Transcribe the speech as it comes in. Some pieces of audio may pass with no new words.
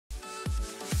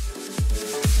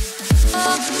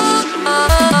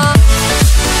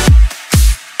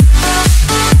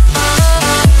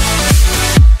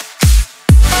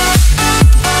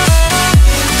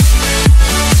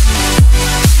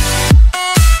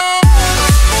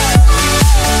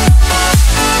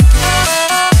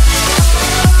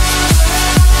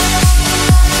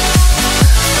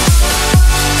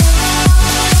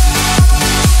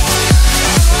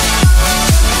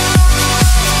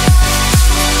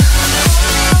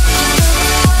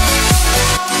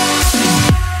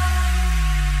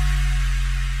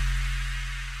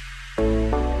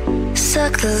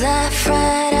Suck the life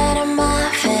right out of my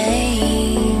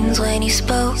veins when you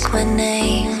spoke my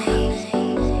name.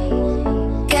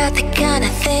 Got the kind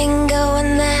of thing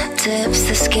going that tips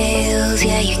the scales.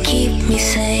 Yeah, you keep me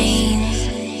sane.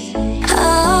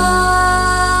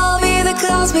 I'll be the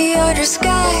clouds beyond your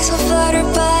skies. I'll flutter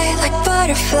by like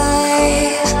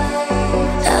butterflies.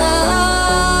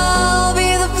 I'll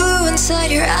be the blue inside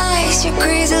your eyes. Your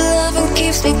crazy loving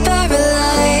keeps me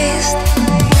paralyzed.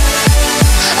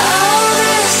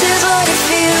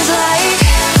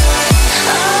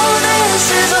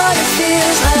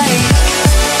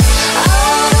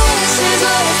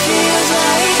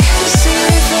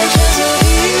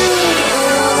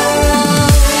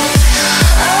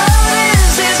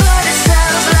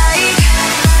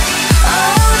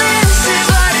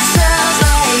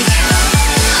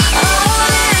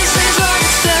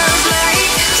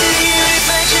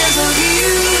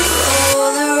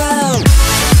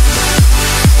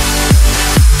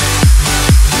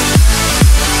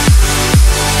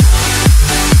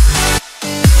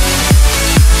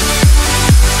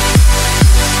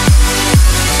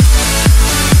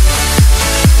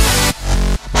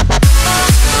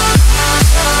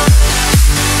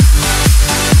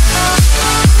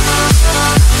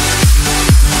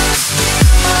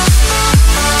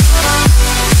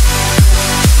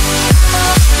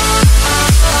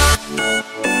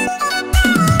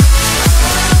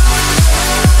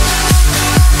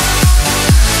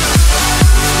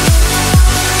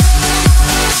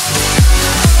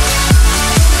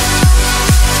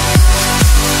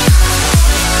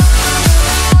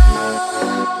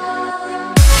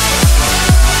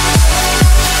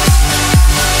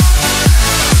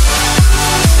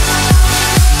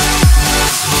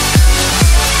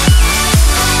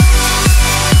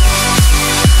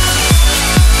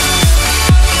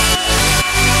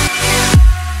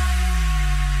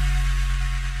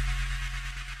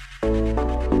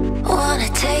 Wanna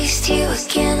taste you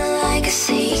again like a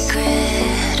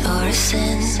secret or a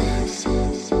sin.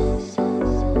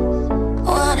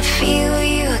 Wanna feel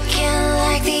you again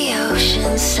like the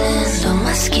ocean sand on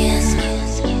my skin.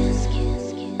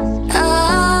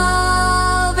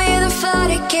 I'll be the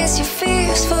fight against your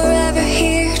fears, forever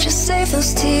here, just save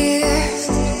those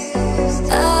tears.